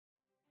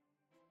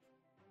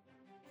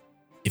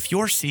If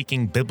you're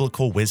seeking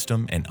biblical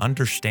wisdom and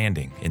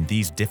understanding in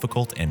these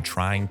difficult and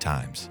trying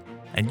times,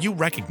 and you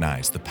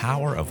recognize the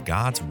power of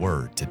God's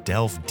Word to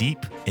delve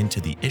deep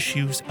into the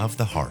issues of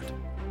the heart,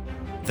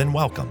 then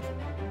welcome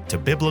to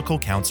Biblical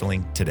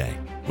Counseling Today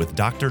with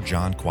Dr.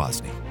 John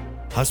Kwasny,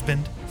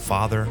 husband,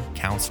 father,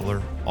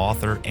 counselor,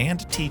 author,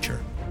 and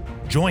teacher.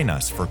 Join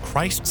us for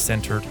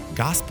Christ-centered,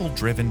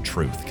 gospel-driven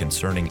truth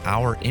concerning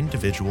our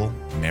individual,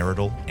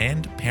 marital,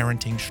 and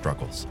parenting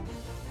struggles.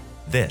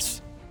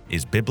 This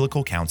is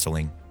Biblical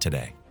Counseling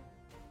Today.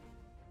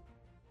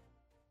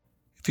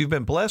 If you've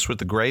been blessed with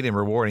the great and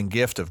rewarding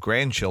gift of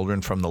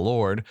grandchildren from the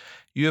Lord,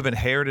 you have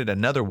inherited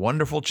another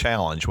wonderful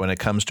challenge when it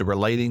comes to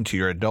relating to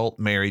your adult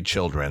married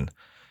children: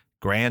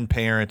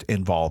 grandparent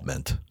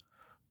involvement.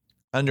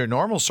 Under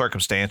normal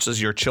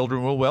circumstances, your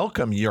children will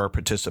welcome your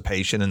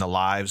participation in the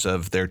lives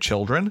of their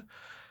children,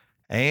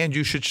 and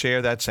you should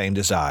share that same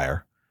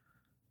desire.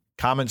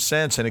 Common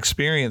sense and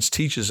experience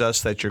teaches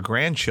us that your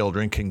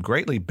grandchildren can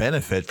greatly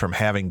benefit from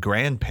having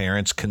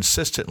grandparents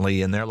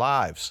consistently in their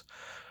lives.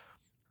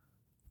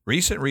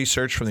 Recent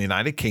research from the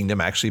United Kingdom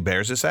actually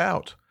bears this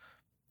out.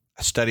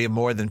 A study of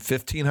more than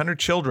 1,500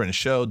 children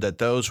showed that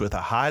those with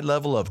a high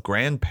level of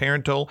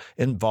grandparental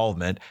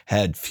involvement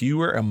had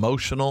fewer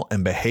emotional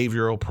and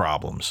behavioral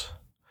problems.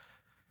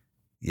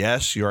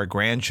 Yes, your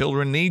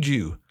grandchildren need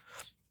you.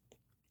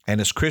 And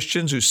as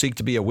Christians who seek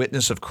to be a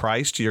witness of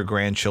Christ to your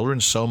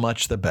grandchildren, so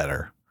much the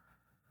better.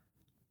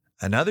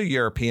 Another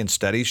European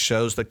study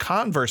shows the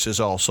converse is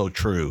also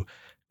true.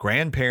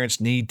 Grandparents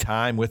need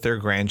time with their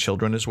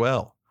grandchildren as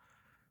well.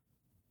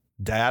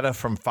 Data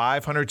from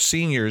 500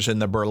 seniors in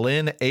the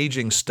Berlin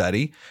Aging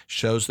Study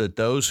shows that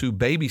those who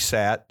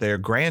babysat their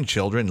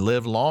grandchildren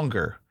live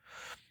longer.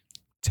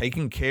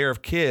 Taking care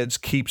of kids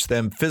keeps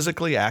them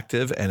physically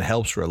active and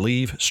helps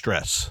relieve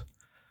stress.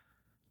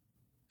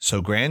 So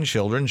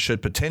grandchildren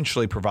should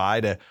potentially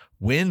provide a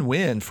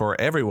win-win for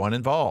everyone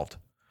involved.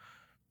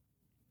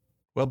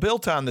 Well,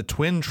 built on the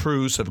twin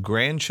truths of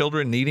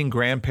grandchildren needing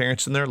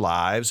grandparents in their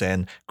lives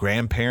and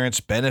grandparents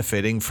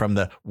benefiting from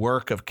the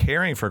work of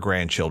caring for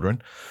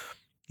grandchildren,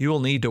 you will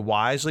need to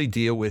wisely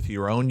deal with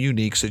your own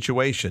unique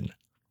situation.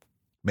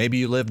 Maybe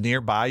you live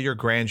nearby your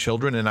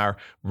grandchildren and are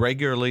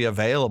regularly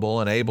available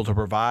and able to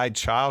provide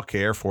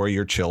childcare for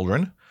your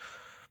children.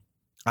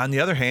 On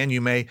the other hand,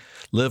 you may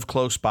live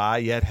close by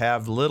yet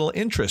have little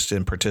interest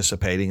in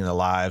participating in the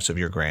lives of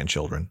your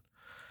grandchildren.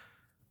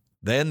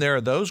 Then there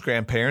are those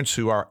grandparents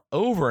who are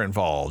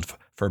over-involved,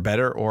 for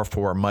better or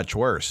for much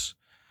worse.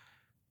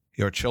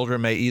 Your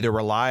children may either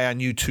rely on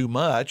you too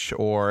much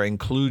or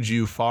include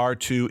you far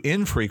too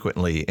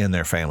infrequently in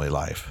their family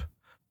life.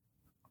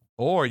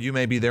 Or you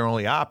may be their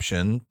only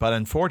option, but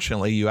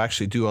unfortunately you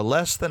actually do a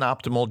less than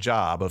optimal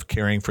job of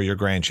caring for your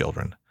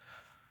grandchildren.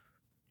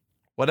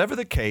 Whatever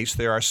the case,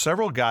 there are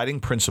several guiding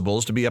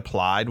principles to be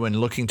applied when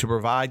looking to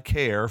provide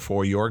care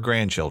for your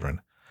grandchildren.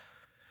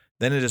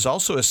 Then it is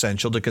also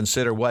essential to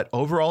consider what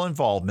overall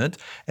involvement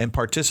and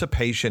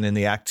participation in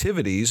the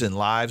activities and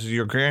lives of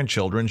your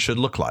grandchildren should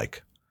look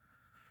like.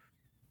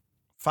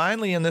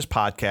 Finally, in this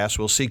podcast,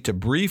 we'll seek to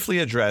briefly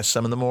address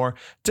some of the more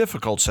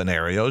difficult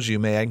scenarios you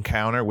may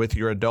encounter with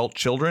your adult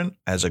children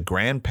as a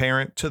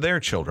grandparent to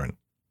their children.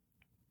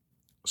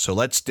 So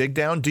let's dig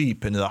down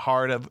deep into the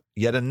heart of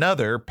yet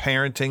another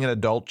parenting an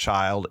adult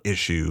child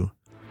issue.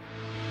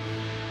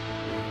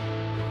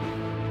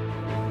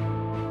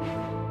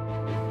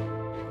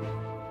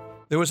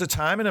 There was a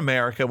time in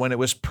America when it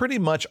was pretty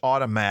much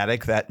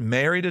automatic that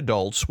married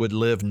adults would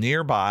live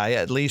nearby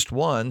at least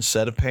one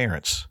set of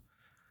parents.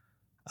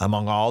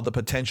 Among all the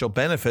potential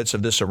benefits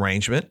of this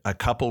arrangement, a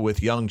couple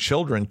with young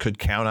children could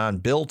count on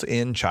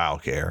built-in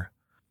childcare.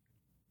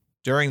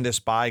 During this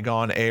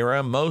bygone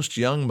era, most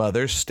young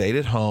mothers stayed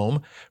at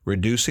home,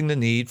 reducing the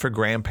need for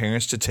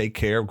grandparents to take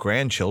care of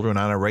grandchildren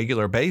on a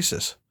regular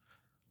basis.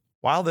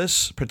 While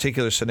this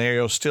particular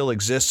scenario still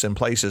exists in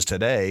places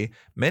today,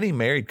 many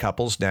married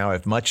couples now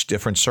have much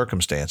different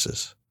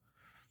circumstances.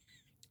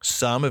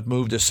 Some have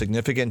moved a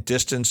significant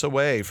distance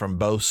away from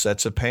both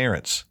sets of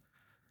parents.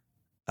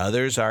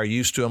 Others are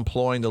used to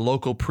employing the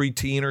local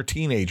preteen or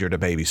teenager to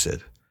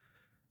babysit.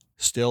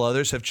 Still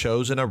others have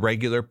chosen a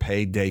regular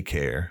paid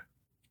daycare.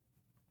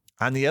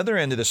 On the other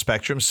end of the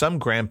spectrum, some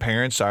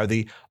grandparents are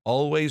the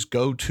always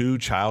go-to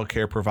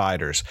childcare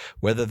providers,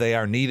 whether they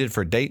are needed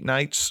for date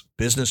nights,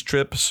 business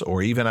trips,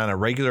 or even on a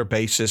regular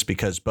basis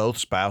because both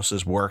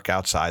spouses work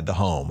outside the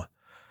home.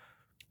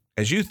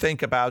 As you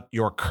think about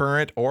your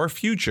current or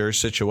future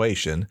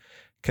situation,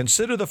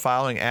 consider the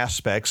following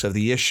aspects of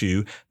the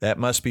issue that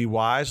must be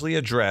wisely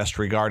addressed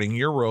regarding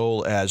your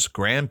role as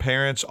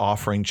grandparents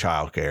offering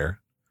childcare.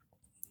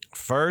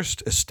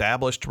 First,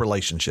 established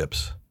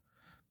relationships.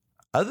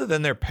 Other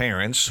than their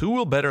parents, who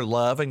will better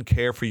love and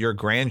care for your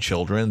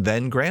grandchildren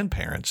than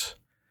grandparents?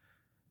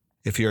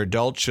 If your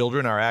adult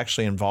children are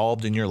actually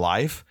involved in your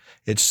life,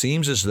 it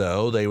seems as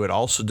though they would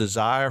also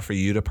desire for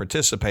you to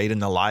participate in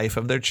the life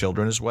of their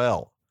children as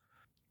well.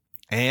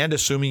 And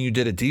assuming you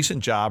did a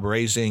decent job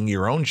raising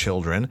your own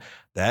children,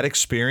 that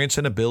experience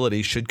and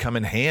ability should come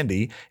in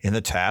handy in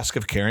the task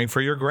of caring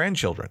for your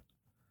grandchildren.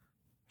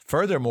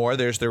 Furthermore,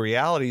 there's the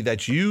reality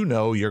that you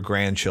know your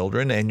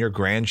grandchildren and your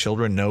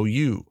grandchildren know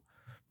you,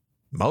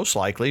 most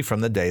likely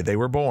from the day they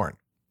were born.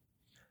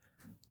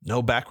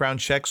 No background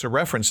checks or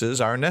references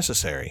are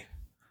necessary.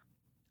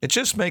 It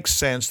just makes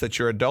sense that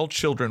your adult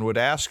children would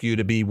ask you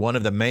to be one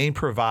of the main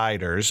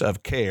providers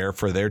of care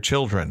for their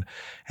children,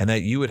 and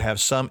that you would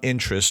have some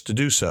interest to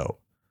do so.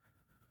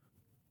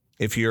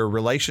 If your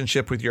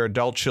relationship with your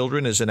adult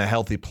children is in a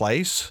healthy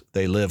place,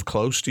 they live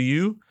close to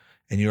you,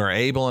 and you are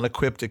able and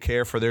equipped to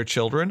care for their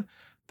children,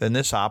 then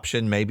this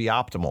option may be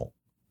optimal.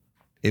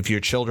 If your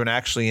children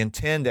actually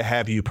intend to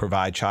have you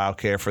provide child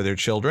care for their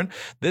children,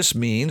 this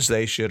means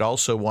they should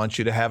also want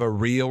you to have a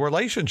real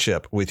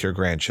relationship with your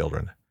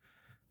grandchildren.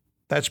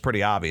 That's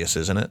pretty obvious,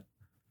 isn't it?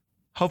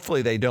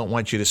 Hopefully they don't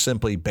want you to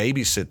simply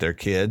babysit their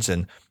kids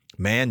and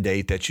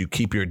mandate that you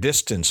keep your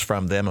distance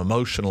from them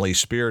emotionally,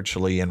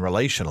 spiritually, and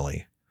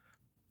relationally.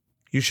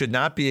 You should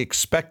not be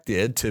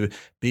expected to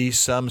be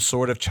some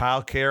sort of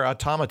child care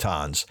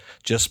automatons,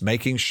 just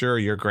making sure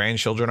your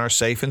grandchildren are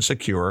safe and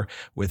secure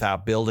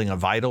without building a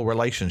vital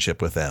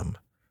relationship with them.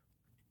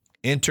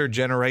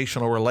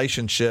 Intergenerational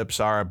relationships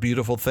are a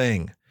beautiful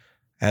thing,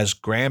 as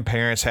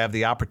grandparents have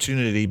the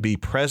opportunity to be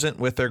present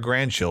with their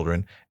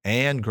grandchildren,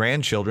 and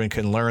grandchildren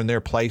can learn their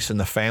place in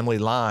the family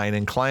line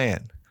and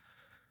clan.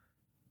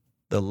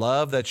 The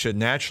love that should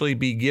naturally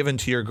be given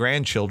to your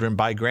grandchildren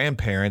by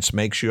grandparents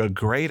makes you a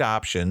great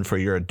option for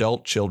your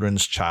adult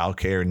children's child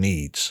care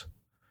needs.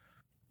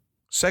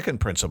 Second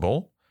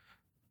principle,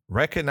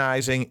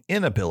 recognizing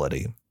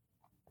inability.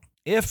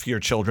 If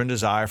your children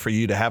desire for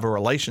you to have a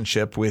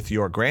relationship with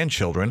your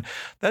grandchildren,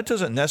 that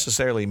doesn't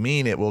necessarily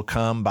mean it will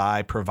come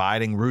by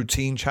providing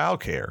routine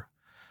child care.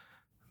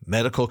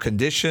 Medical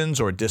conditions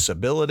or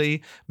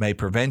disability may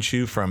prevent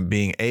you from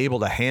being able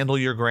to handle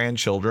your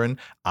grandchildren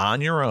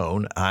on your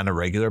own on a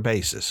regular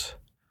basis.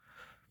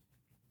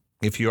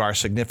 If you are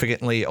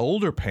significantly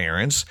older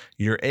parents,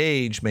 your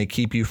age may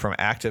keep you from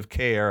active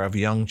care of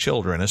young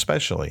children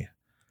especially.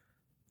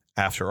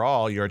 After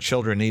all, your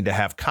children need to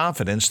have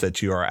confidence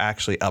that you are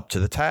actually up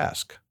to the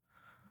task.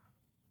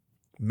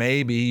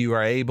 Maybe you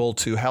are able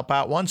to help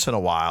out once in a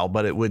while,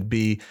 but it would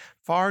be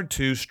far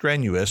too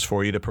strenuous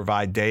for you to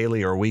provide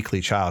daily or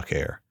weekly child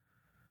care.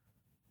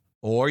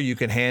 Or you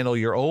can handle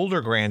your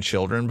older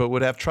grandchildren, but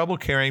would have trouble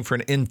caring for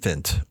an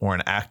infant or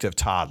an active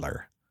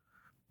toddler.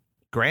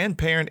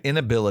 Grandparent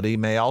inability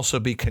may also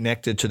be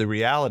connected to the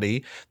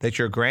reality that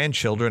your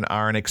grandchildren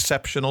are an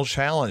exceptional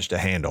challenge to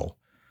handle,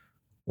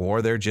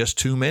 or there are just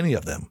too many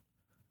of them.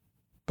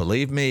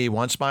 Believe me,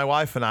 once my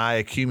wife and I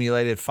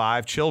accumulated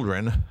 5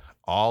 children,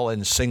 all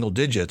in single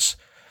digits,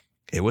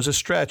 it was a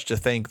stretch to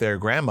think their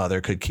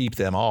grandmother could keep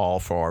them all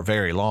for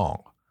very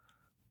long.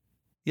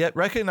 Yet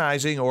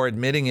recognizing or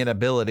admitting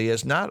inability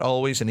is not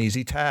always an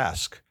easy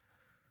task.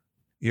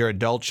 Your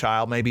adult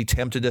child may be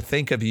tempted to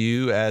think of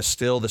you as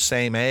still the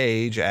same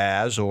age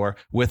as or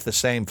with the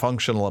same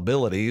functional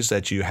abilities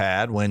that you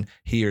had when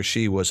he or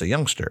she was a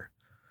youngster.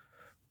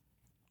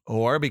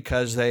 Or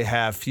because they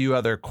have few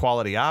other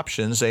quality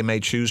options, they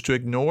may choose to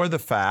ignore the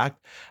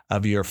fact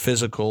of your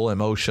physical,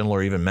 emotional,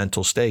 or even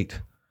mental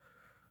state.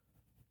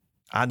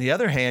 On the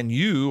other hand,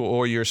 you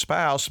or your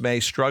spouse may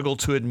struggle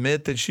to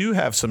admit that you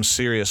have some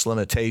serious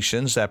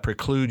limitations that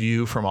preclude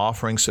you from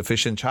offering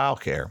sufficient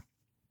child care.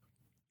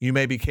 You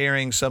may be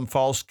carrying some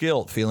false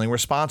guilt, feeling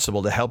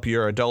responsible to help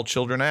your adult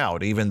children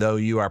out, even though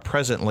you are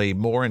presently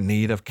more in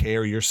need of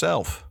care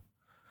yourself.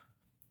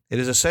 It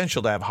is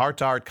essential to have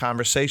heart-to-heart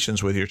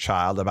conversations with your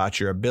child about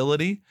your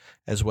ability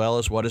as well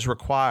as what is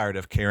required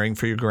of caring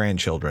for your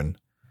grandchildren.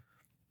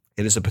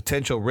 It is a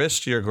potential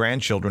risk to your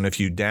grandchildren if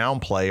you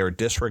downplay or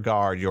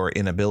disregard your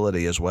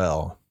inability as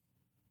well.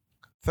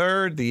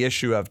 Third, the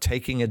issue of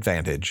taking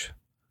advantage.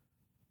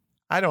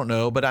 I don't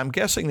know, but I'm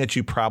guessing that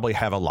you probably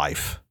have a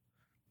life.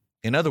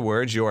 In other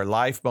words, your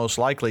life most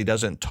likely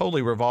doesn't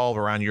totally revolve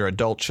around your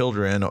adult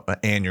children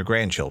and your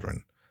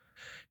grandchildren.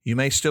 You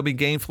may still be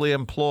gainfully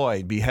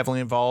employed, be heavily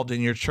involved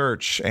in your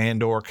church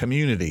and or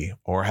community,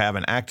 or have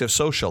an active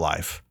social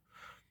life.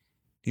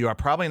 You are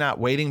probably not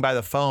waiting by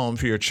the phone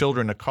for your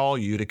children to call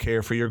you to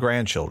care for your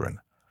grandchildren.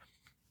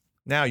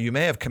 Now, you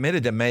may have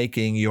committed to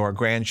making your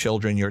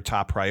grandchildren your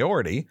top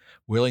priority,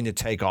 willing to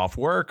take off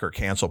work or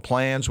cancel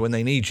plans when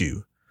they need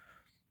you.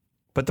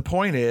 But the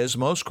point is,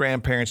 most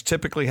grandparents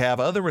typically have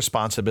other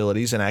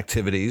responsibilities and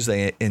activities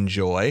they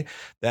enjoy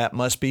that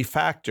must be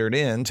factored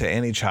into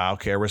any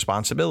child care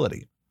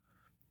responsibility.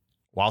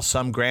 While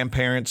some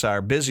grandparents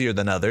are busier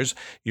than others,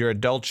 your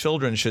adult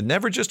children should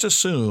never just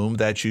assume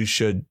that you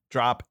should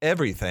drop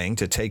everything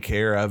to take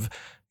care of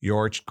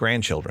your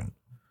grandchildren.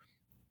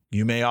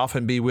 You may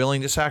often be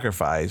willing to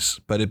sacrifice,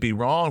 but it'd be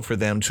wrong for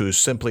them to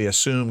simply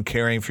assume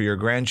caring for your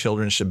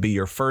grandchildren should be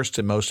your first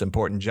and most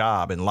important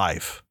job in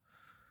life.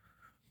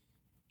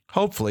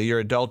 Hopefully, your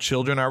adult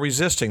children are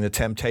resisting the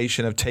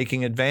temptation of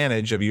taking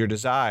advantage of your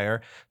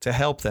desire to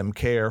help them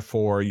care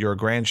for your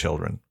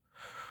grandchildren.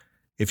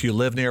 If you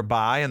live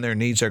nearby and their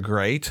needs are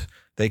great,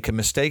 they can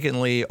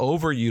mistakenly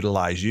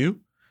overutilize you,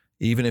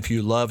 even if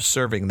you love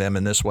serving them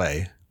in this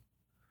way.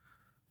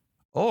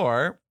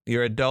 Or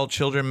Your adult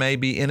children may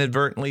be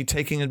inadvertently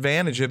taking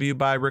advantage of you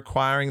by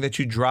requiring that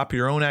you drop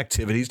your own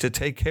activities to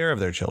take care of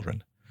their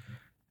children.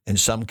 In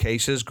some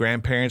cases,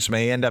 grandparents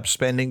may end up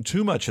spending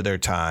too much of their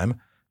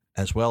time,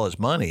 as well as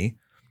money,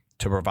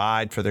 to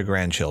provide for their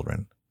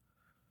grandchildren.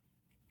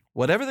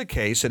 Whatever the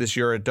case, it is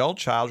your adult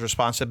child's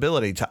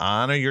responsibility to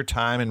honor your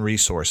time and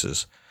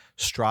resources,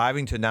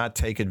 striving to not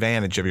take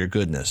advantage of your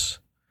goodness.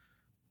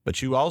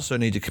 But you also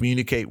need to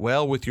communicate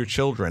well with your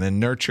children and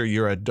nurture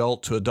your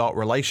adult-to-adult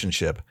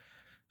relationship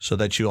so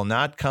that you will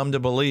not come to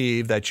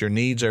believe that your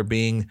needs are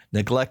being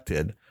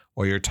neglected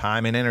or your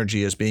time and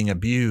energy is being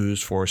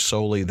abused for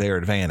solely their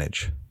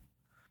advantage.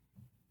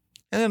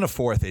 And then a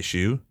fourth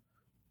issue,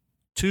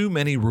 too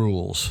many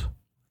rules.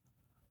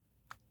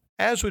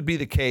 As would be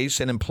the case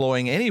in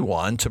employing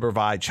anyone to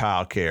provide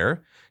childcare,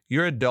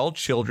 your adult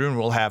children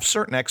will have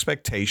certain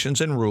expectations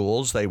and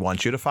rules they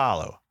want you to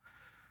follow.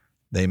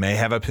 They may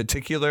have a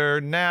particular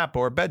nap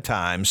or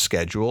bedtime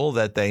schedule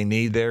that they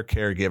need their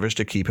caregivers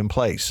to keep in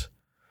place.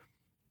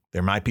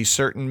 There might be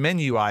certain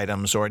menu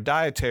items or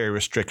dietary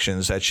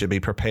restrictions that should be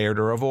prepared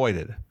or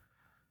avoided.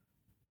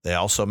 They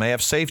also may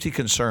have safety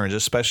concerns,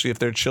 especially if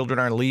their children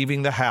are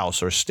leaving the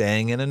house or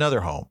staying in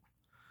another home.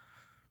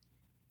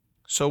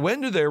 So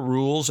when do their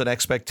rules and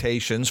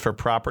expectations for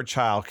proper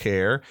child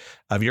care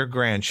of your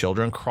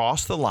grandchildren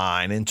cross the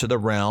line into the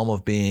realm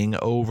of being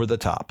over the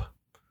top?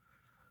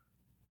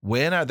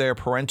 When are their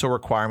parental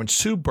requirements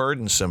too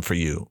burdensome for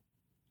you?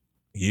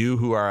 You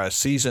who are a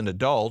seasoned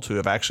adult who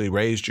have actually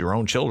raised your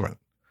own children.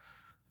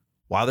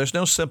 While there's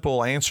no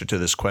simple answer to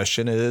this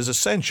question, it is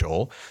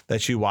essential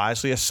that you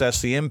wisely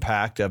assess the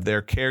impact of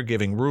their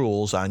caregiving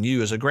rules on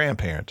you as a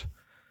grandparent.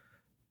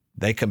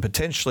 They can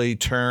potentially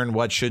turn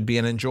what should be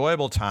an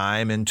enjoyable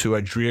time into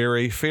a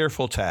dreary,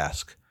 fearful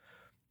task,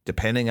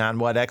 depending on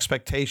what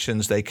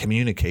expectations they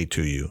communicate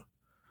to you.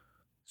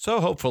 So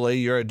hopefully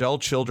your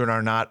adult children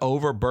are not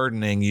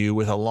overburdening you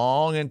with a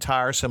long and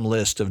tiresome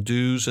list of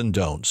do's and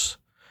don'ts,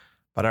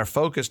 but are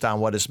focused on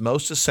what is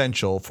most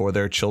essential for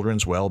their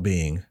children's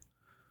well-being.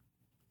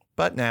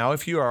 But now,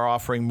 if you are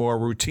offering more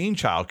routine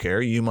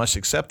childcare, you must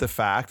accept the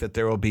fact that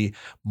there will be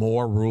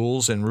more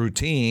rules and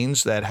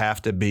routines that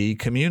have to be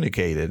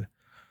communicated.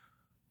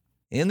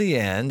 In the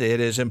end, it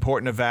is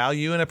important to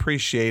value and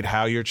appreciate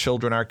how your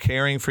children are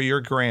caring for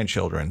your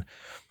grandchildren,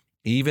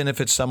 even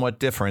if it's somewhat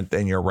different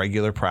than your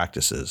regular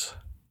practices.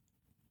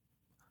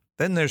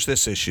 Then there's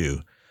this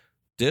issue,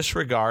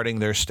 disregarding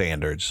their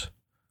standards.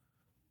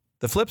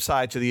 The flip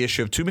side to the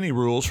issue of too many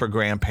rules for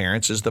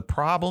grandparents is the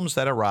problems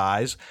that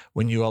arise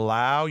when you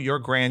allow your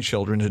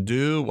grandchildren to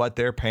do what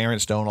their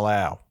parents don't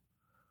allow.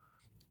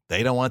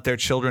 They don't want their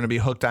children to be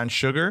hooked on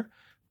sugar,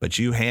 but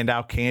you hand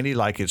out candy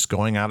like it's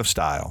going out of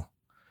style.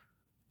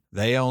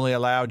 They only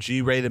allow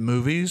G-rated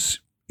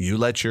movies. You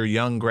let your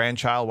young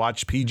grandchild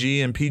watch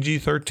PG and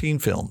PG-13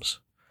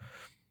 films.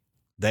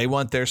 They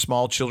want their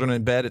small children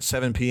in bed at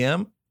 7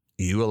 p.m.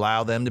 You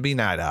allow them to be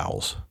night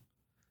owls.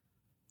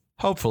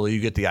 Hopefully you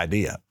get the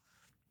idea.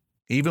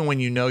 Even when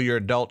you know your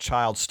adult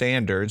child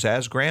standards,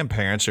 as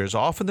grandparents, there's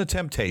often the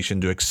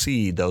temptation to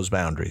exceed those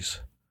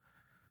boundaries.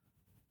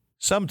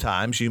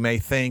 Sometimes you may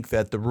think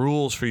that the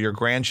rules for your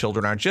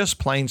grandchildren are just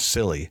plain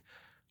silly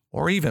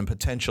or even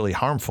potentially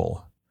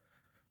harmful.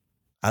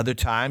 Other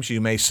times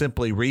you may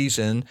simply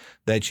reason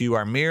that you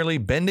are merely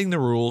bending the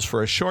rules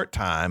for a short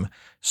time,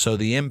 so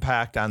the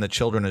impact on the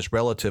children is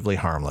relatively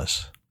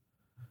harmless.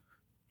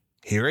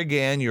 Here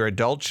again, your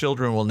adult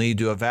children will need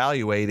to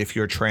evaluate if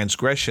your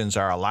transgressions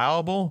are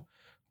allowable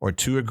or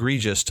too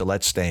egregious to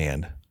let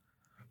stand.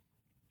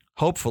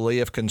 Hopefully,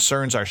 if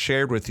concerns are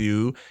shared with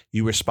you,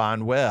 you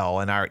respond well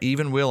and are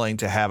even willing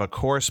to have a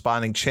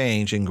corresponding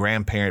change in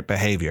grandparent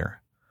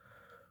behavior.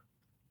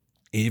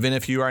 Even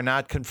if you are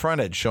not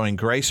confronted, showing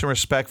grace and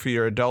respect for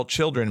your adult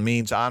children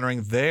means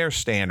honoring their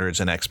standards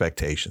and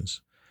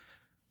expectations.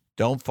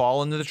 Don't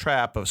fall into the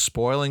trap of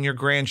spoiling your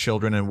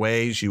grandchildren in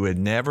ways you would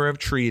never have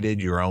treated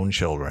your own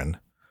children.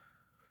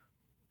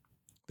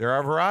 There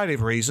are a variety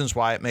of reasons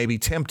why it may be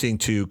tempting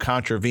to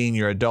contravene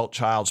your adult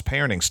child's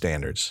parenting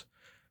standards.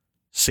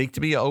 Seek to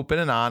be open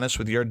and honest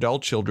with your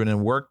adult children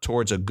and work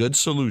towards a good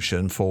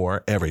solution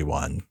for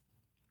everyone.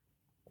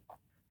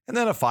 And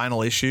then a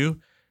final issue,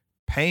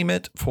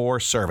 payment for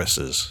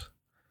services.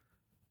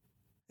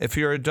 If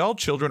your adult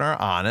children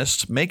are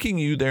honest, making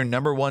you their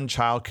number one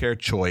childcare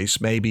choice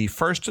may be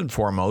first and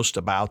foremost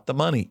about the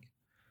money.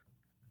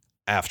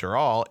 After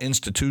all,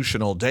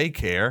 institutional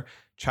daycare,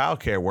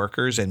 childcare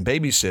workers, and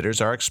babysitters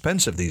are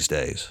expensive these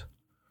days.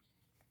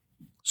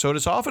 So it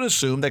is often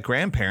assumed that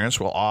grandparents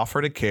will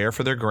offer to care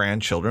for their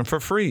grandchildren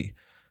for free,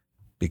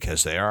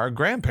 because they are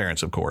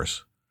grandparents, of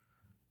course.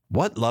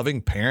 What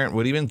loving parent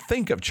would even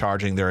think of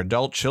charging their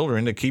adult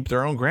children to keep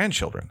their own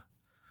grandchildren?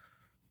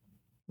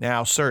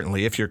 Now,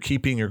 certainly, if you're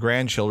keeping your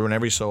grandchildren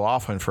every so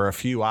often for a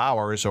few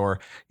hours or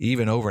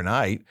even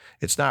overnight,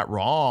 it's not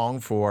wrong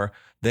for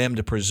them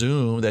to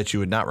presume that you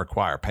would not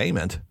require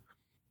payment.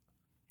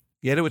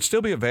 Yet it would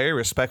still be a very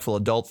respectful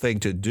adult thing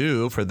to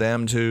do for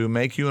them to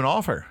make you an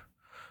offer.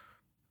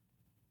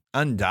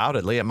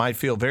 Undoubtedly, it might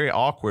feel very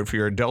awkward for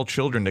your adult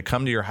children to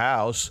come to your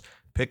house,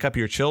 pick up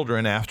your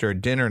children after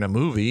dinner and a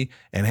movie,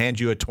 and hand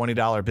you a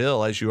 $20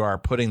 bill as you are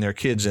putting their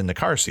kids in the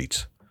car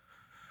seats.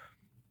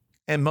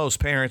 And most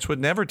parents would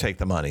never take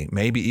the money,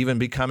 maybe even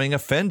becoming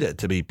offended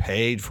to be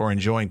paid for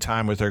enjoying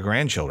time with their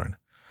grandchildren.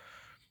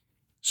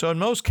 So in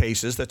most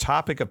cases, the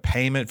topic of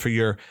payment for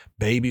your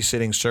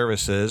babysitting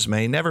services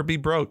may never be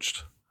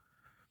broached.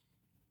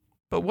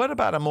 But what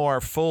about a more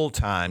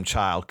full-time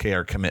child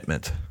care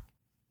commitment?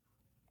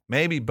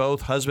 Maybe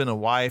both husband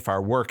and wife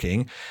are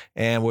working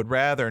and would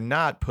rather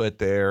not put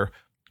their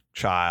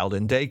child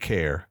in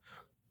daycare.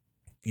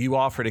 You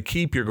offer to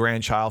keep your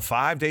grandchild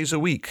 5 days a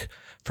week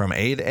from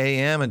 8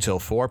 a.m. until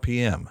 4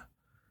 p.m.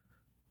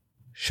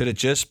 Should it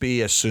just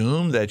be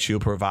assumed that you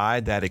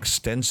provide that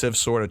extensive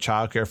sort of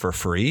childcare for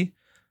free,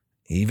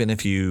 even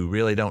if you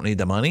really don't need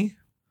the money?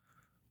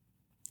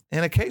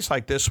 In a case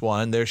like this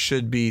one, there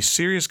should be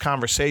serious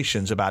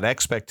conversations about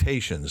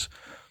expectations,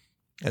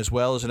 as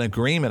well as an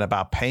agreement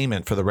about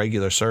payment for the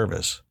regular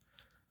service.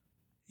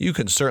 You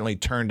can certainly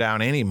turn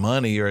down any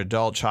money your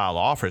adult child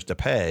offers to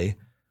pay.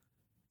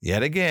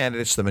 Yet again,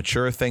 it's the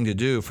mature thing to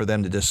do for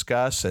them to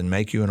discuss and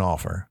make you an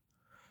offer.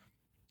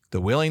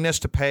 The willingness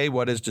to pay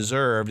what is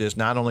deserved is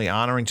not only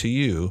honoring to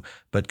you,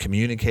 but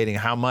communicating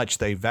how much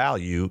they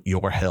value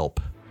your help.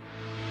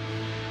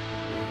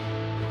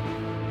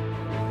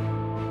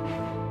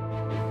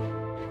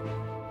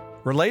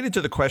 Related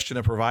to the question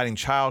of providing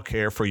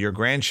childcare for your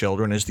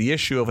grandchildren is the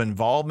issue of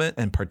involvement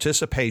and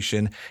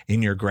participation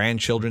in your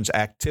grandchildren's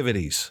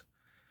activities.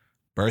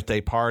 Birthday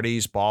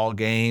parties, ball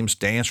games,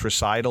 dance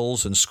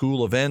recitals, and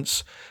school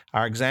events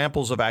are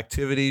examples of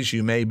activities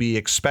you may be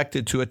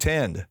expected to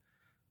attend,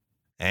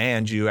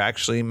 and you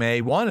actually may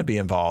want to be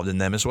involved in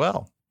them as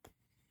well.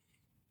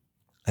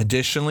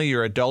 Additionally,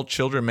 your adult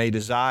children may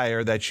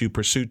desire that you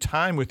pursue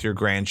time with your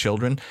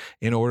grandchildren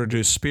in order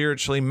to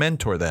spiritually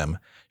mentor them,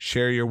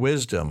 share your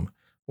wisdom,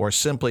 or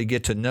simply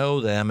get to know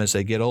them as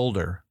they get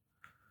older.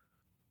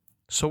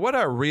 So what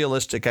are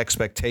realistic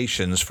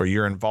expectations for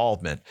your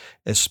involvement,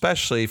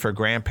 especially for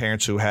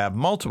grandparents who have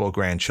multiple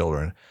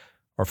grandchildren,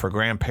 or for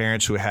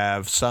grandparents who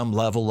have some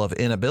level of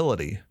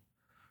inability?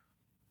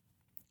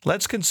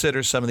 Let's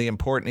consider some of the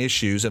important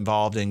issues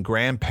involved in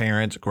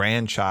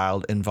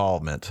grandparent-grandchild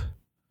involvement.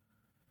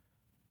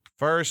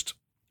 First,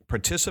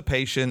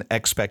 participation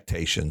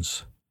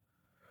expectations.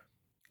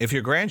 If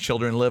your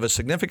grandchildren live a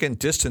significant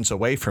distance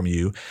away from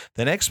you,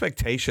 then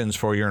expectations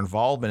for your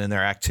involvement in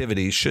their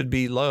activities should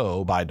be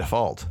low by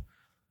default.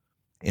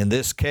 In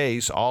this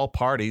case, all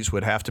parties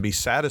would have to be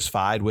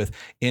satisfied with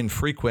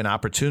infrequent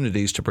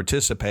opportunities to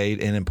participate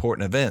in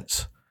important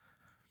events.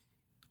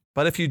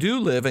 But if you do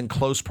live in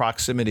close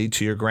proximity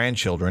to your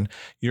grandchildren,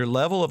 your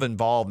level of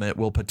involvement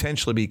will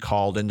potentially be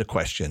called into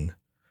question.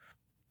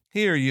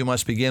 Here, you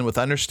must begin with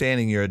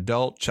understanding your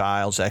adult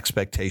child's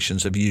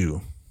expectations of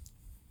you.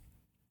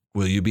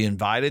 Will you be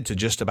invited to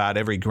just about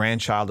every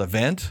grandchild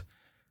event,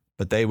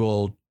 but they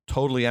will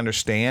totally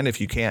understand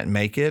if you can't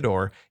make it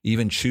or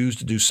even choose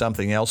to do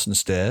something else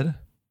instead?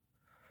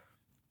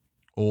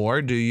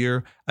 Or do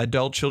your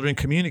adult children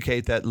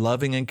communicate that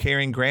loving and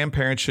caring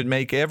grandparents should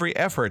make every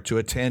effort to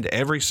attend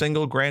every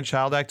single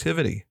grandchild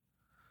activity?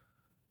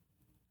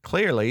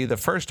 Clearly, the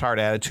first heart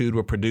attitude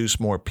will produce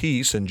more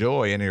peace and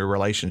joy in your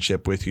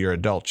relationship with your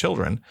adult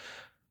children,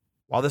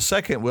 while the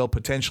second will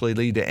potentially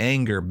lead to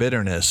anger,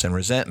 bitterness, and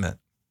resentment.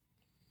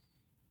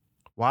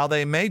 While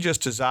they may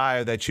just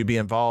desire that you be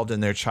involved in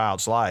their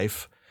child's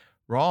life,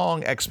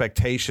 wrong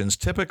expectations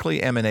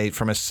typically emanate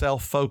from a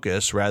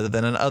self-focus rather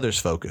than an others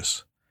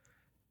focus.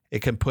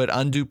 It can put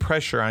undue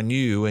pressure on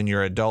you in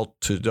your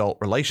adult-to-adult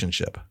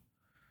relationship.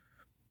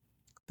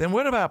 Then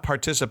what about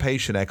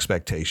participation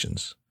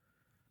expectations?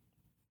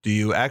 Do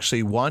you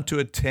actually want to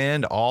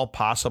attend all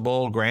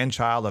possible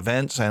grandchild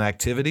events and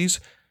activities,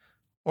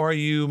 or are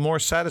you more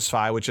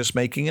satisfied with just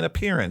making an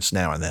appearance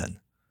now and then?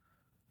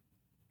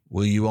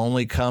 Will you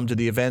only come to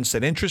the events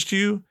that interest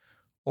you,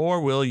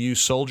 or will you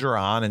soldier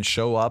on and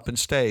show up and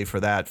stay for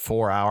that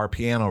 4-hour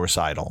piano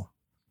recital?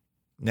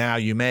 Now,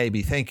 you may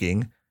be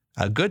thinking,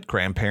 a good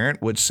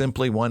grandparent would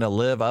simply want to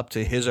live up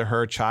to his or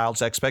her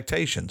child's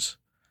expectations.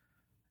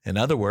 In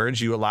other words,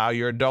 you allow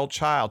your adult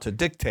child to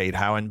dictate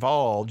how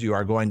involved you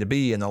are going to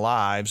be in the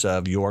lives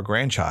of your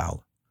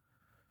grandchild.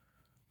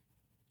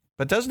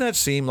 But doesn't that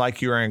seem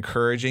like you are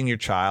encouraging your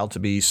child to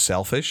be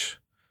selfish?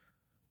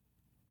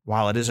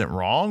 While it isn't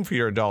wrong for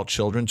your adult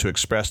children to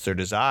express their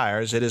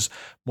desires, it is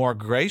more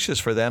gracious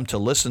for them to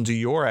listen to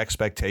your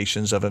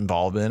expectations of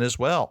involvement as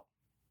well.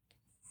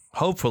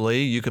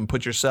 Hopefully, you can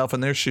put yourself in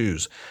their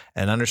shoes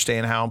and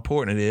understand how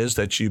important it is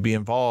that you be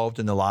involved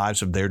in the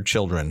lives of their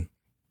children.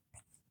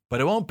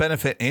 But it won't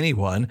benefit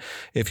anyone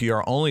if you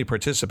are only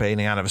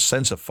participating out of a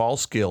sense of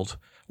false guilt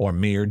or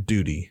mere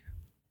duty.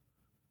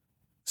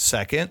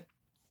 Second,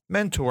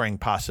 mentoring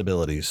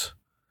possibilities.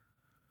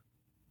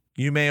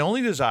 You may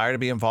only desire to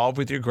be involved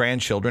with your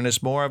grandchildren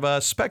as more of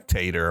a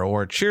spectator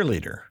or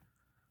cheerleader.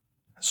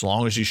 As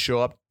long as you show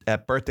up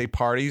at birthday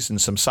parties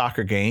and some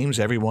soccer games,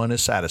 everyone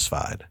is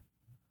satisfied.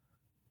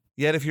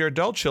 Yet if your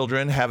adult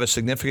children have a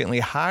significantly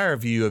higher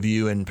view of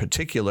you in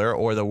particular,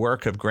 or the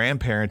work of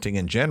grandparenting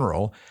in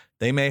general,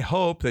 they may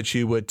hope that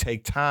you would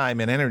take time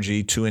and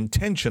energy to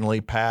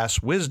intentionally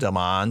pass wisdom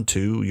on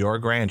to your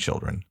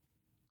grandchildren.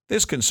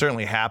 This can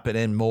certainly happen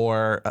in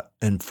more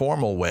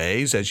informal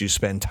ways as you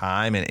spend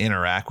time and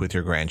interact with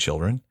your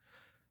grandchildren.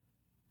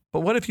 But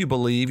what if you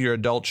believe your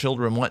adult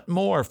children want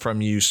more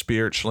from you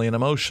spiritually and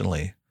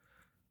emotionally?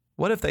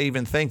 What if they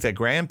even think that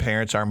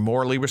grandparents are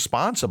morally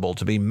responsible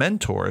to be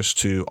mentors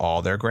to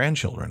all their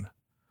grandchildren?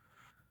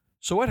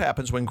 So what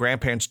happens when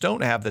grandparents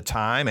don't have the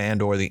time and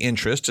or the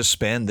interest to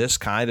spend this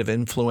kind of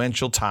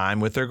influential time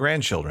with their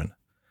grandchildren?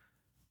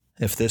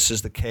 If this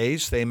is the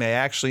case, they may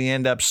actually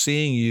end up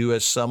seeing you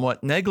as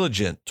somewhat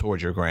negligent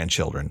toward your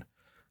grandchildren,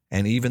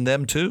 and even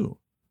them too.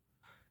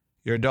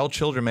 Your adult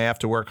children may have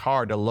to work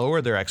hard to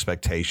lower their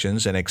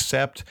expectations and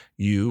accept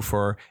you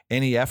for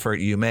any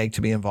effort you make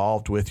to be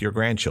involved with your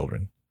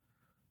grandchildren.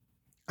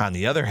 On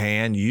the other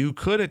hand, you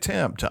could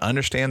attempt to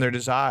understand their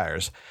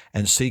desires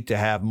and seek to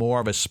have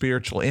more of a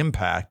spiritual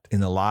impact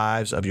in the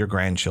lives of your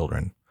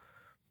grandchildren.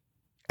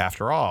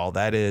 After all,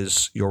 that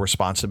is your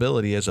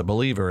responsibility as a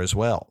believer as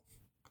well.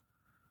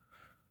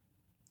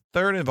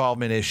 Third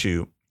involvement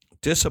issue,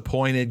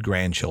 disappointed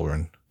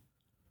grandchildren.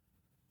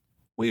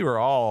 We were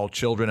all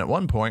children at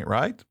one point,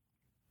 right?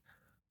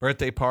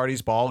 Birthday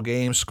parties, ball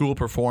games, school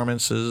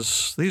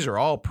performances, these are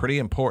all pretty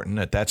important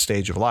at that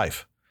stage of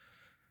life.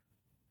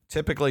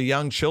 Typically,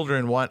 young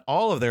children want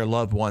all of their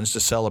loved ones to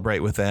celebrate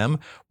with them,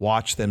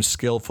 watch them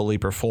skillfully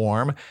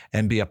perform,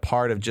 and be a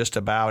part of just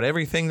about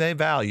everything they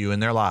value in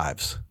their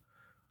lives.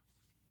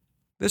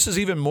 This is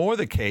even more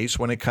the case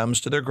when it comes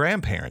to their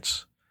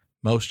grandparents.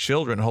 Most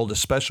children hold a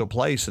special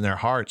place in their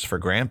hearts for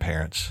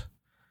grandparents.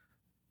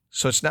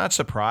 So it's not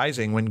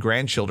surprising when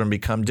grandchildren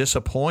become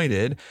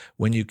disappointed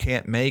when you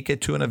can't make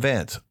it to an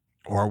event,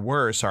 or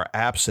worse, are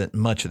absent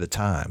much of the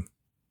time.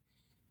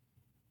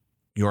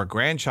 Your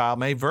grandchild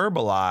may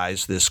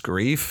verbalize this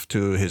grief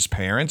to his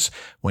parents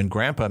when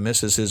grandpa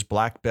misses his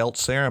black belt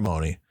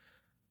ceremony,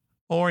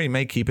 or he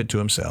may keep it to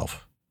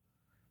himself.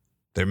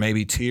 There may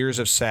be tears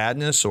of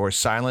sadness or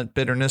silent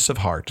bitterness of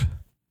heart.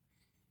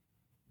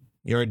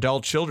 Your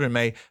adult children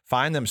may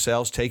find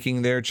themselves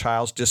taking their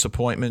child's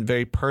disappointment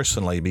very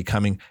personally,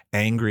 becoming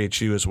angry at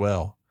you as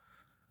well.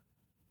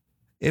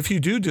 If you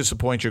do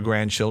disappoint your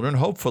grandchildren,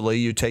 hopefully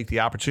you take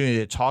the opportunity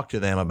to talk to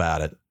them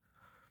about it.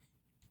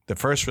 The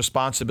first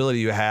responsibility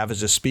you have is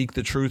to speak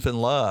the truth in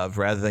love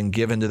rather than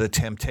give in to the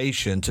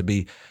temptation to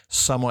be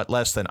somewhat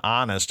less than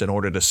honest in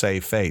order to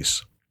save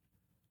face.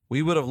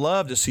 We would have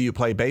loved to see you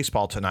play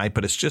baseball tonight,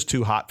 but it's just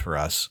too hot for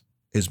us,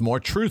 is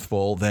more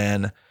truthful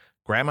than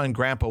Grandma and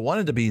Grandpa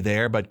wanted to be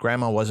there, but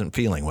Grandma wasn't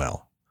feeling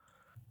well.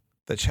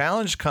 The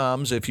challenge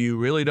comes if you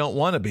really don't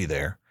want to be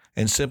there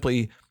and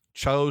simply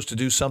chose to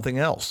do something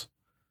else.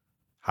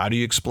 How do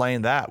you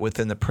explain that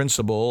within the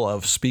principle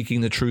of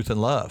speaking the truth in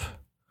love?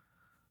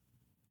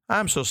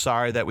 I'm so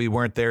sorry that we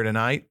weren't there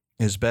tonight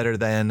is better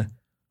than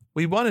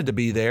we wanted to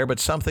be there, but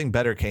something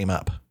better came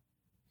up.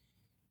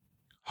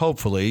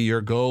 Hopefully, your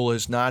goal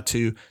is not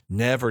to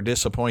never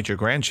disappoint your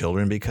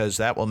grandchildren because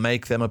that will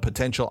make them a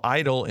potential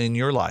idol in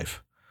your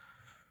life.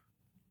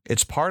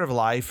 It's part of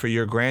life for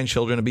your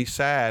grandchildren to be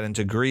sad and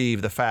to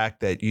grieve the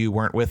fact that you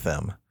weren't with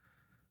them.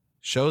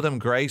 Show them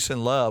grace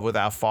and love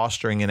without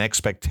fostering an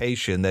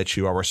expectation that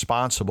you are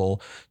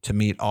responsible to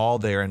meet all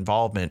their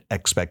involvement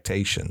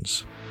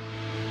expectations.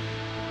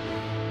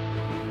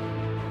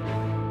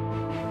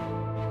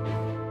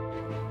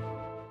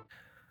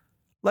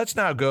 Let's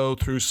now go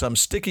through some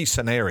sticky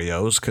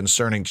scenarios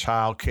concerning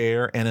child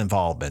care and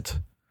involvement.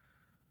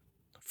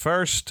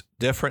 First,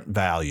 different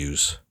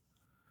values.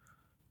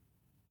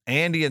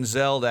 Andy and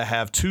Zelda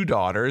have 2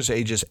 daughters,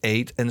 ages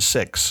 8 and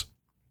 6.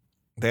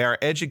 They are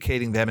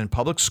educating them in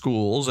public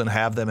schools and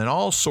have them in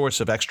all sorts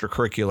of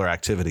extracurricular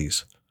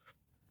activities.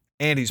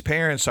 Andy's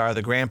parents are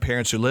the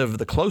grandparents who live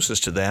the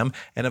closest to them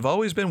and have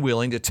always been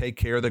willing to take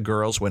care of the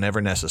girls whenever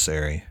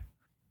necessary.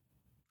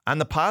 On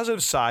the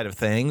positive side of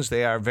things,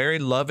 they are very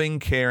loving,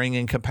 caring,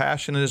 and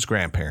compassionate as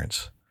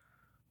grandparents.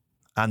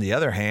 On the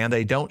other hand,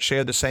 they don't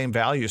share the same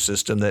value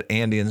system that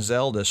Andy and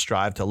Zelda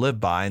strive to live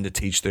by and to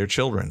teach their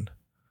children.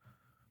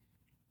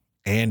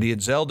 Andy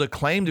and Zelda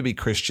claim to be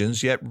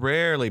Christians, yet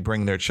rarely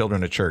bring their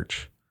children to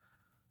church.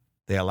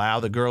 They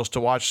allow the girls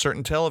to watch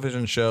certain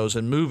television shows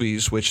and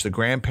movies which the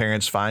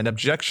grandparents find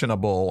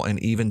objectionable and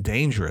even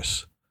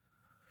dangerous.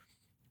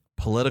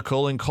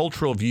 Political and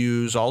cultural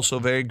views also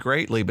vary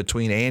greatly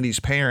between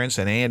Andy's parents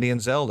and Andy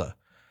and Zelda,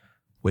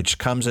 which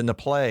comes into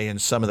play in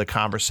some of the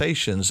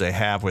conversations they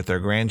have with their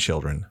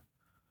grandchildren.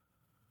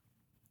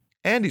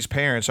 Andy's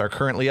parents are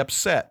currently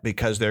upset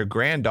because their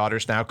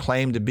granddaughters now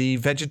claim to be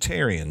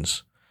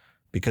vegetarians,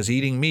 because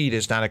eating meat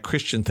is not a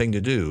Christian thing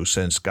to do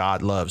since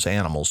God loves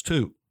animals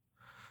too.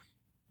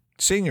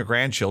 Seeing your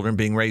grandchildren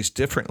being raised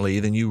differently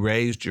than you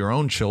raised your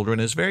own children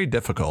is very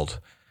difficult,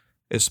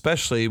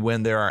 especially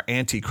when there are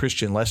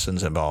anti-Christian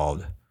lessons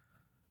involved.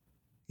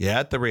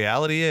 Yet the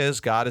reality is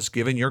God has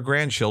given your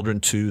grandchildren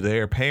to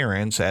their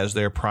parents as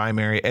their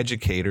primary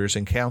educators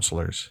and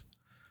counselors.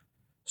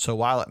 So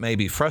while it may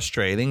be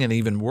frustrating and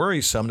even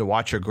worrisome to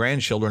watch your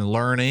grandchildren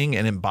learning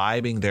and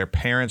imbibing their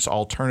parents'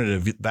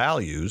 alternative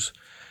values,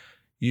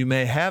 you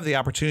may have the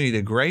opportunity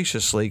to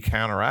graciously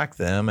counteract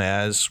them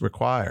as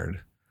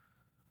required.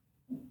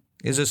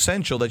 It is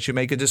essential that you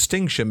make a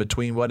distinction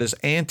between what is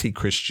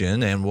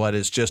anti-Christian and what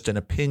is just an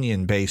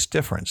opinion-based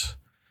difference.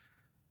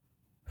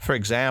 For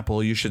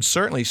example, you should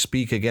certainly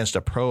speak against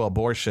a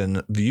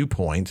pro-abortion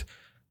viewpoint,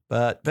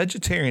 but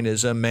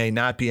vegetarianism may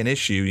not be an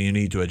issue you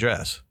need to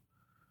address.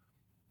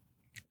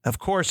 Of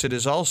course, it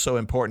is also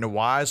important to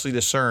wisely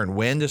discern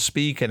when to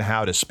speak and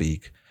how to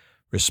speak,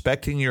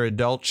 respecting your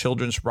adult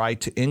children's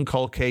right to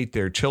inculcate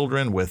their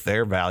children with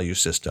their value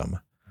system.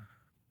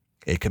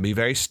 It can be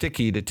very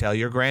sticky to tell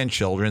your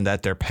grandchildren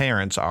that their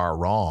parents are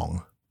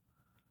wrong.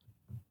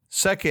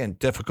 Second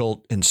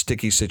difficult and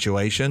sticky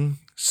situation,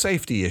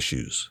 safety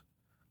issues.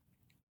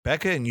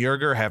 Becca and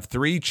Jurger have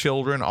 3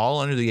 children, all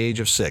under the age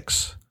of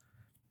 6.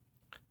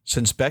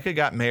 Since Becca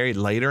got married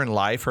later in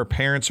life, her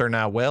parents are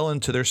now well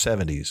into their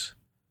 70s.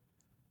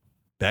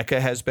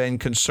 Becca has been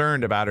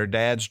concerned about her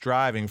dad's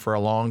driving for a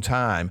long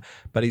time,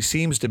 but he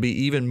seems to be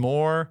even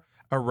more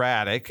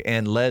erratic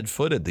and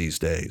lead-footed these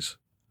days.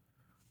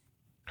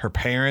 Her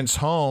parents'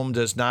 home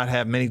does not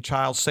have many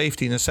child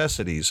safety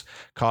necessities,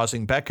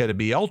 causing Becca to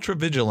be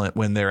ultra-vigilant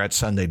when they're at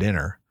Sunday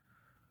dinner.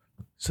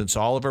 Since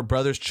all of her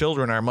brother's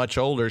children are much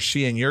older,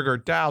 she and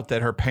Jurger doubt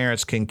that her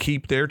parents can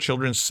keep their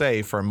children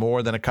safe for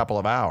more than a couple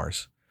of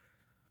hours.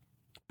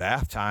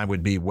 Bath time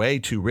would be way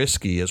too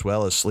risky, as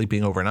well as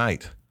sleeping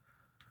overnight.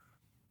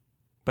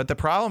 But the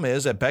problem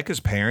is that Becca's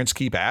parents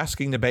keep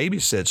asking to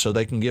babysit so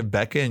they can give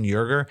Becca and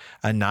Jurger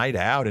a night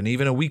out and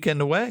even a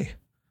weekend away.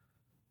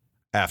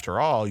 After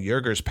all,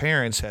 Jurger's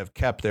parents have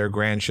kept their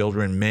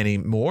grandchildren many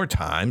more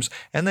times,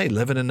 and they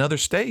live in another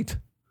state.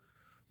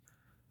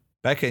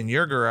 Becca and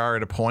Jurger are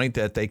at a point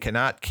that they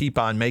cannot keep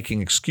on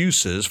making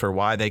excuses for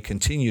why they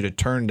continue to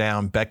turn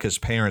down Becca's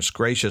parents'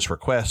 gracious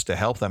request to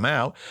help them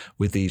out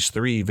with these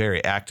 3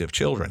 very active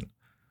children.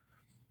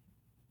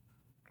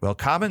 Well,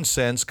 common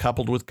sense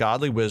coupled with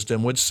godly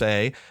wisdom would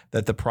say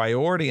that the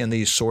priority in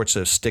these sorts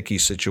of sticky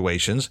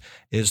situations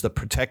is the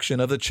protection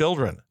of the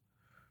children.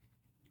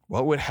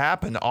 What would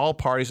happen to all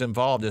parties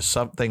involved if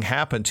something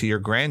happened to your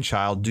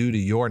grandchild due to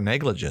your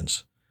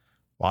negligence,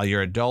 while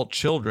your adult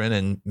children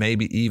and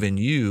maybe even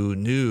you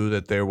knew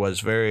that there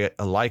was very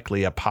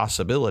likely a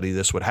possibility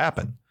this would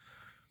happen?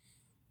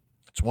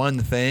 It's one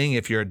thing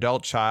if your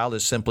adult child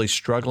is simply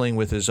struggling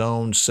with his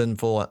own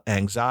sinful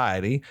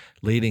anxiety,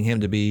 leading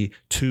him to be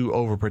too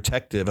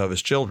overprotective of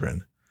his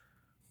children.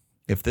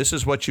 If this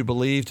is what you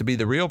believe to be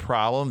the real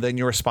problem, then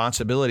your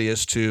responsibility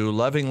is to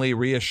lovingly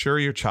reassure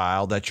your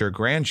child that your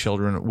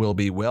grandchildren will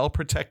be well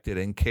protected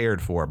and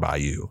cared for by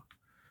you.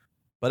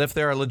 But if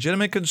there are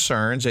legitimate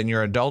concerns and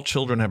your adult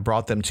children have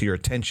brought them to your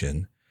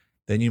attention,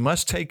 then you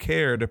must take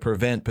care to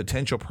prevent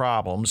potential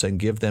problems and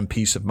give them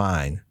peace of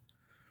mind.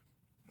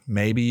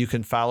 Maybe you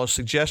can follow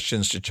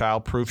suggestions to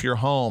child-proof your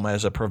home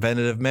as a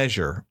preventative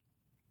measure.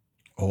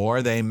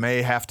 Or they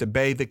may have to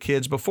bathe the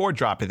kids before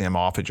dropping them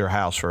off at your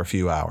house for a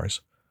few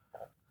hours.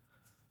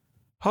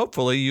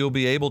 Hopefully, you'll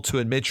be able to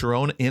admit your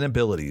own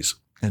inabilities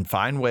and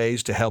find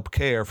ways to help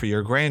care for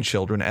your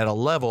grandchildren at a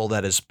level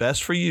that is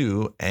best for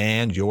you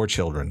and your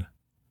children.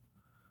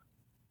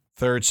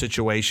 Third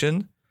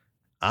situation,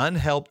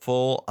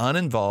 unhelpful,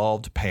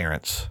 uninvolved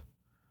parents.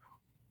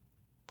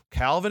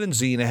 Calvin and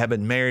Zena have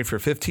been married for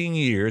 15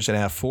 years and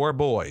have 4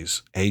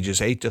 boys,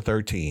 ages 8 to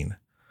 13.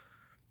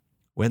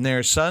 When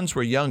their sons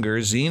were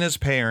younger, Zena's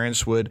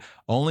parents would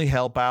only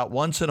help out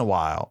once in a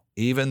while,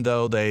 even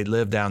though they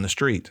lived down the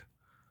street.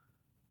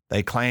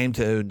 They claimed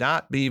to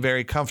not be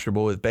very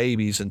comfortable with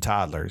babies and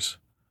toddlers.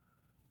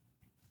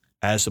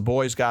 As the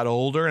boys got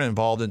older and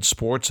involved in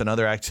sports and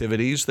other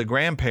activities, the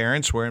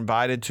grandparents were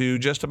invited to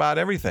just about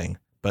everything,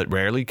 but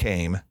rarely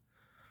came.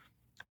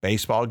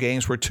 Baseball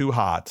games were too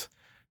hot.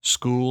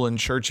 School and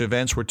church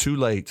events were too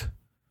late.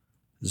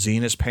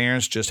 Zena's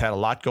parents just had a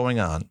lot going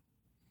on.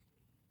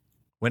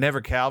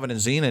 Whenever Calvin and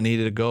Zena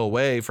needed to go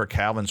away for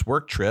Calvin's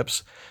work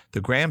trips,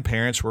 the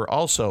grandparents were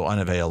also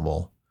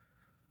unavailable.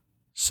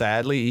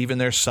 Sadly, even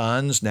their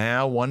sons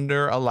now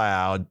wonder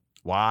aloud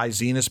why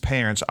Zena's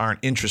parents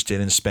aren't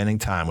interested in spending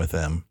time with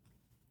them.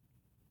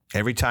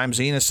 Every time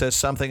Zena says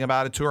something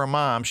about it to her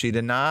mom, she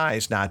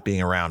denies not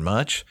being around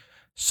much,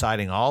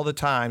 citing all the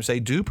times they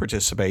do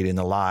participate in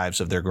the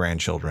lives of their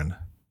grandchildren.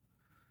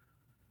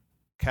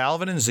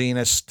 Calvin and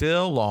Zena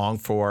still long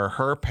for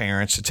her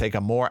parents to take a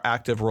more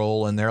active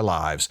role in their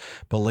lives,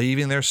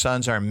 believing their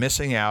sons are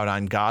missing out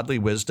on godly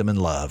wisdom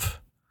and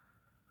love.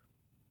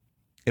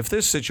 If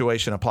this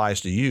situation applies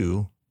to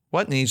you,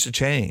 what needs to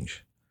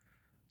change?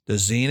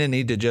 Does Zena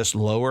need to just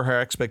lower her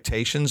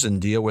expectations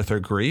and deal with her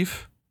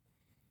grief?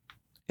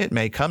 It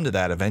may come to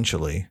that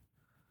eventually.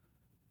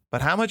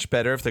 But how much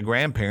better if the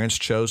grandparents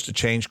chose to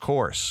change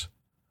course?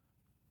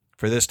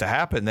 For this to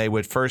happen, they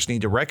would first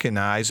need to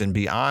recognize and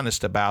be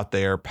honest about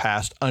their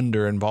past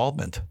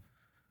under-involvement.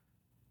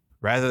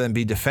 Rather than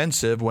be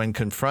defensive when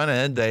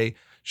confronted, they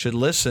should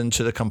listen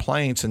to the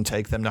complaints and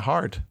take them to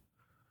heart.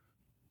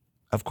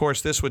 Of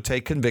course, this would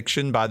take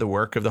conviction by the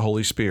work of the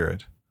Holy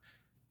Spirit.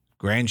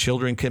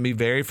 Grandchildren can be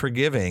very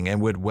forgiving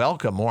and would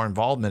welcome more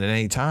involvement at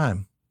any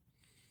time.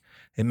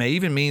 It may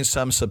even mean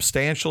some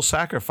substantial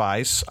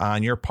sacrifice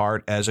on your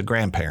part as a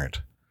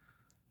grandparent.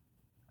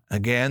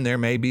 Again, there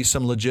may be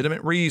some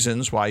legitimate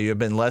reasons why you have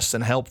been less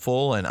than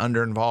helpful and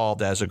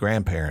underinvolved as a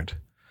grandparent.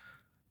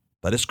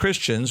 But as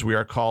Christians, we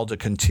are called to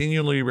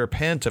continually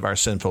repent of our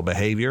sinful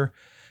behavior,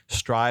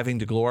 striving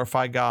to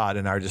glorify God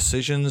in our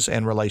decisions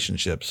and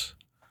relationships.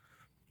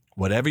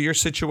 Whatever your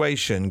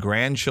situation,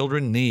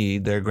 grandchildren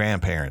need their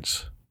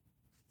grandparents.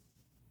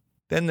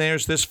 Then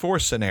there's this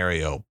fourth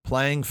scenario,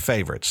 playing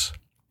favorites.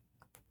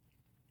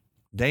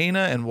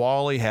 Dana and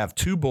Wally have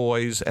 2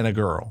 boys and a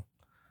girl.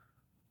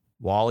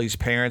 Wally's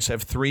parents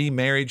have 3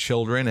 married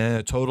children and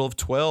a total of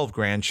 12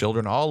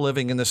 grandchildren, all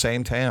living in the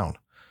same town.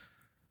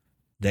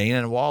 Dana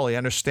and Wally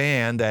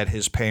understand that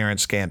his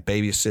parents can't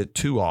babysit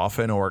too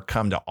often or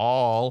come to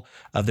all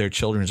of their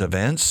children's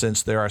events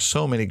since there are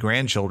so many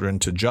grandchildren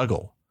to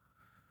juggle.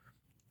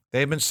 They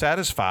have been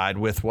satisfied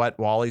with what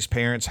Wally's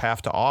parents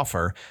have to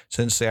offer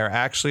since they are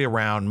actually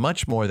around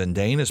much more than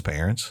Dana's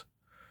parents.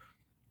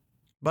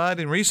 But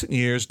in recent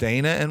years,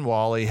 Dana and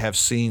Wally have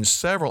seen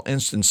several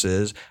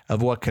instances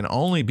of what can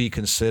only be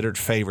considered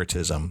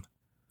favoritism.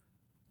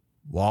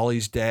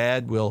 Wally's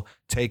dad will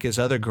take his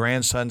other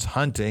grandsons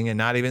hunting and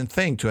not even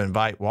think to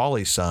invite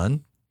Wally's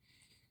son.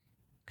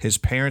 His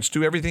parents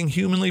do everything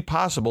humanly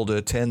possible to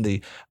attend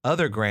the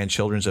other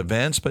grandchildren's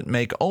events, but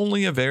make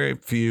only a very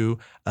few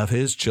of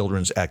his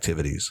children's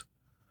activities.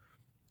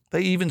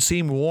 They even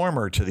seem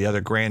warmer to the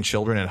other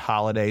grandchildren at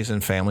holidays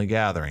and family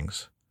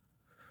gatherings.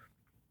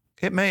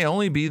 It may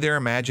only be their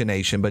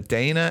imagination, but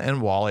Dana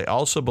and Wally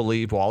also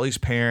believe Wally's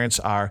parents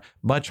are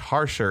much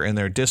harsher in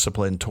their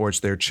discipline towards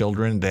their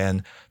children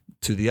than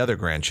to the other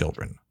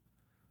grandchildren.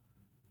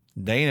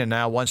 Dana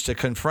now wants to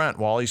confront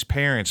Wally's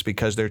parents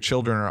because their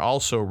children are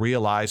also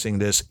realizing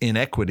this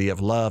inequity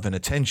of love and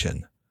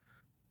attention.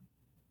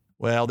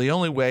 Well, the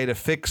only way to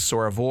fix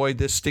or avoid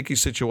this sticky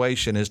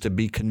situation is to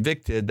be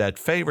convicted that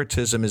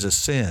favoritism is a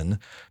sin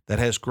that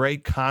has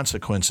great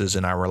consequences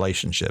in our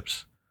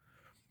relationships.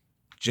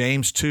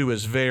 James 2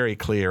 is very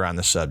clear on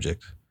the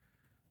subject.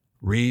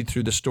 Read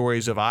through the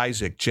stories of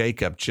Isaac,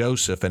 Jacob,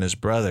 Joseph, and his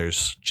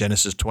brothers,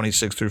 Genesis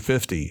 26 through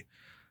 50,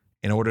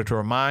 in order to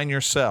remind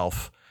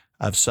yourself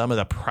of some of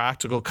the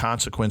practical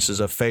consequences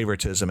of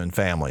favoritism in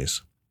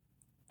families.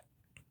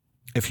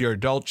 If your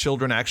adult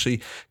children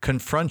actually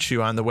confront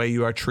you on the way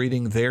you are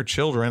treating their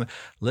children,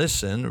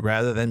 listen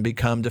rather than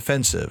become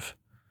defensive.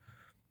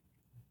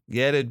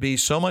 Yet it'd be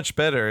so much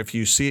better if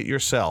you see it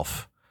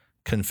yourself,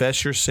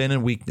 confess your sin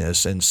and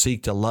weakness, and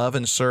seek to love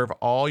and serve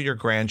all your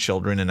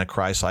grandchildren in a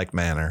Christ-like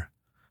manner.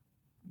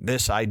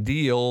 This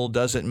ideal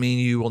doesn't mean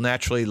you will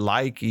naturally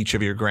like each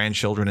of your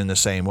grandchildren in the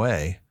same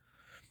way,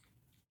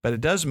 but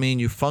it does mean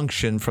you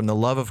function from the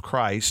love of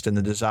Christ and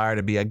the desire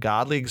to be a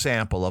godly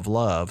example of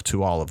love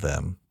to all of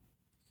them.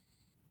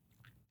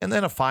 And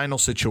then a final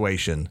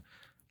situation,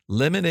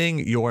 limiting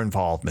your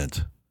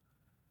involvement.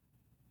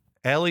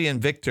 Ellie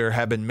and Victor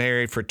have been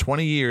married for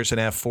 20 years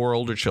and have 4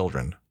 older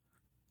children.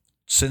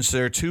 Since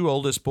their 2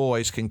 oldest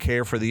boys can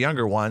care for the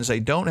younger ones, they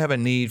don't have a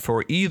need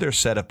for either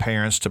set of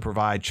parents to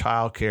provide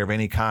child care of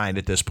any kind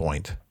at this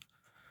point.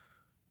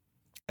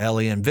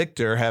 Ellie and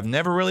Victor have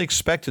never really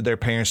expected their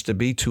parents to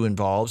be too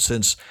involved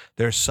since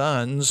their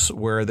sons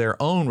were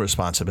their own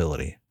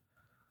responsibility.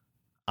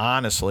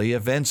 Honestly,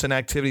 events and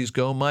activities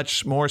go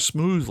much more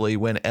smoothly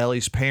when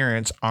Ellie's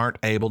parents aren't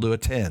able to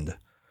attend.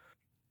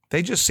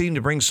 They just seem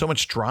to bring so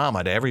much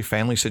drama to every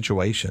family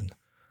situation.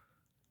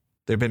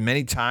 There have been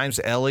many times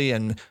Ellie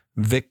and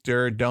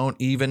Victor don't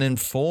even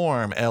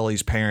inform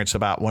Ellie's parents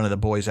about one of the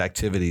boys'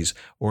 activities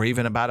or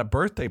even about a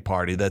birthday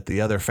party that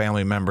the other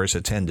family members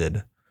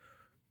attended.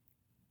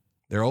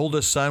 Their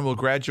oldest son will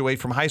graduate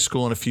from high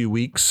school in a few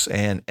weeks,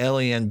 and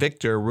Ellie and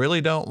Victor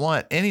really don't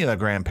want any of the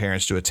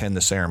grandparents to attend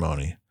the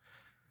ceremony.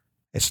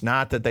 It's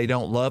not that they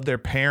don't love their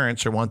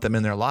parents or want them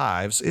in their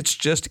lives. It's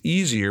just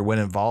easier when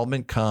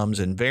involvement comes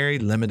in very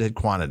limited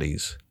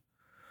quantities.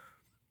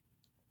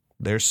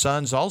 Their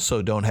sons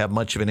also don't have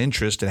much of an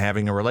interest in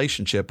having a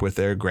relationship with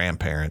their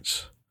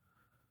grandparents.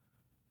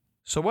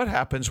 So what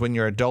happens when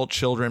your adult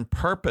children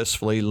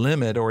purposefully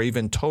limit or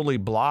even totally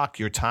block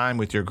your time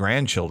with your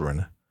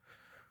grandchildren?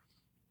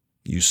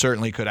 You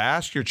certainly could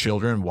ask your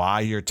children why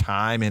your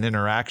time and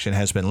interaction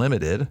has been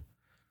limited,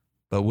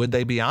 but would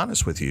they be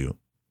honest with you?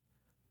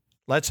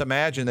 Let's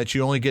imagine that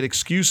you only get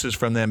excuses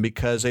from them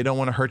because they don't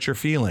want to hurt your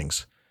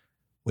feelings,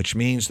 which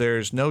means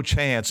there's no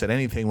chance that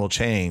anything will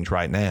change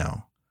right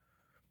now.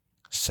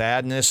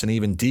 Sadness and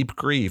even deep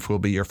grief will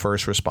be your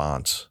first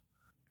response.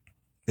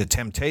 The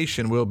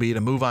temptation will be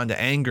to move on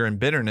to anger and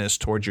bitterness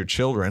towards your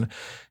children,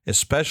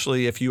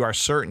 especially if you are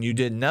certain you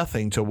did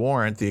nothing to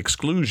warrant the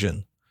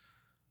exclusion.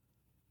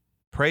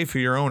 Pray for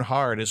your own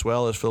heart as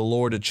well as for the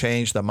Lord to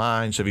change the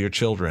minds of your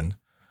children.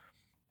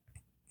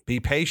 Be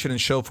patient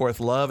and show forth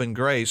love and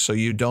grace so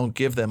you don't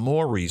give them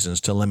more reasons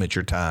to limit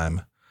your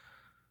time.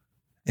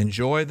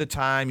 Enjoy the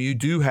time you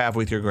do have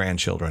with your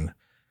grandchildren.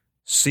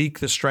 Seek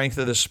the strength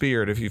of the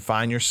Spirit if you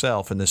find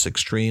yourself in this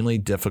extremely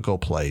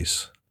difficult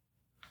place.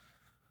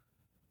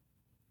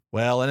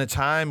 Well, in a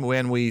time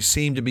when we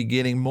seem to be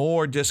getting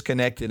more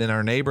disconnected in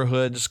our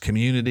neighborhoods,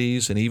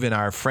 communities, and even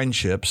our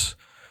friendships,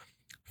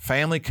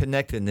 family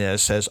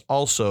connectedness has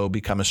also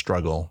become a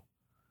struggle.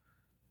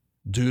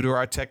 Due to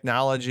our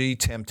technology,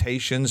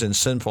 temptations, and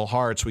sinful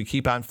hearts, we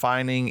keep on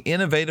finding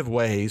innovative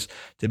ways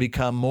to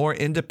become more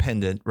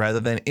independent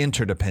rather than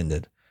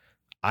interdependent,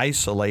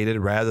 isolated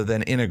rather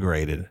than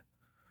integrated.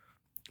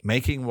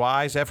 Making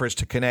wise efforts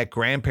to connect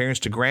grandparents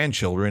to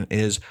grandchildren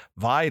is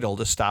vital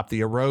to stop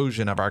the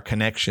erosion of our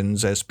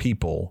connections as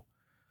people.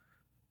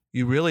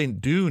 You really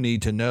do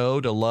need to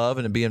know, to love,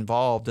 and to be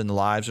involved in the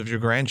lives of your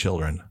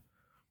grandchildren.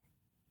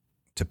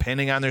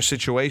 Depending on their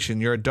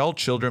situation, your adult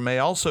children may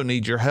also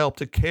need your help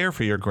to care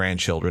for your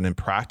grandchildren in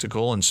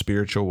practical and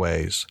spiritual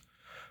ways.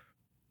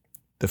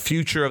 The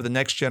future of the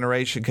next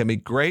generation can be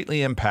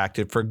greatly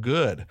impacted for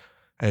good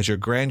as your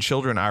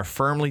grandchildren are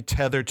firmly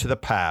tethered to the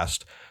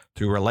past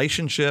through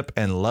relationship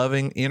and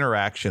loving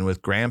interaction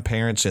with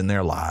grandparents in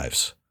their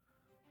lives.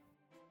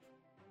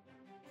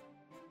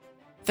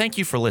 Thank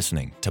you for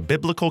listening to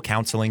Biblical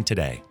Counseling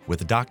Today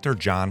with Dr.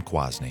 John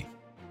Kwasny.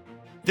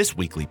 This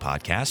weekly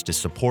podcast is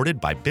supported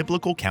by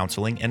Biblical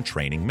Counseling and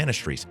Training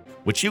Ministries,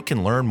 which you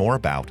can learn more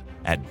about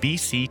at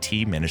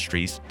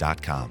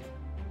bctministries.com.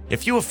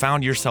 If you have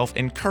found yourself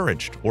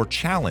encouraged or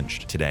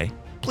challenged today,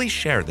 please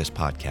share this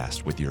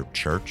podcast with your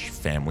church,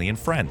 family, and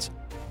friends.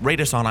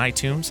 Rate us on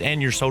iTunes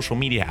and your social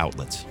media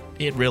outlets.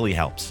 It really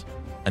helps.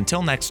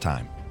 Until next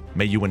time,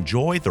 may you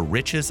enjoy the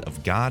riches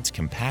of God's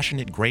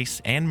compassionate grace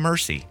and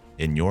mercy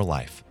in your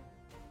life.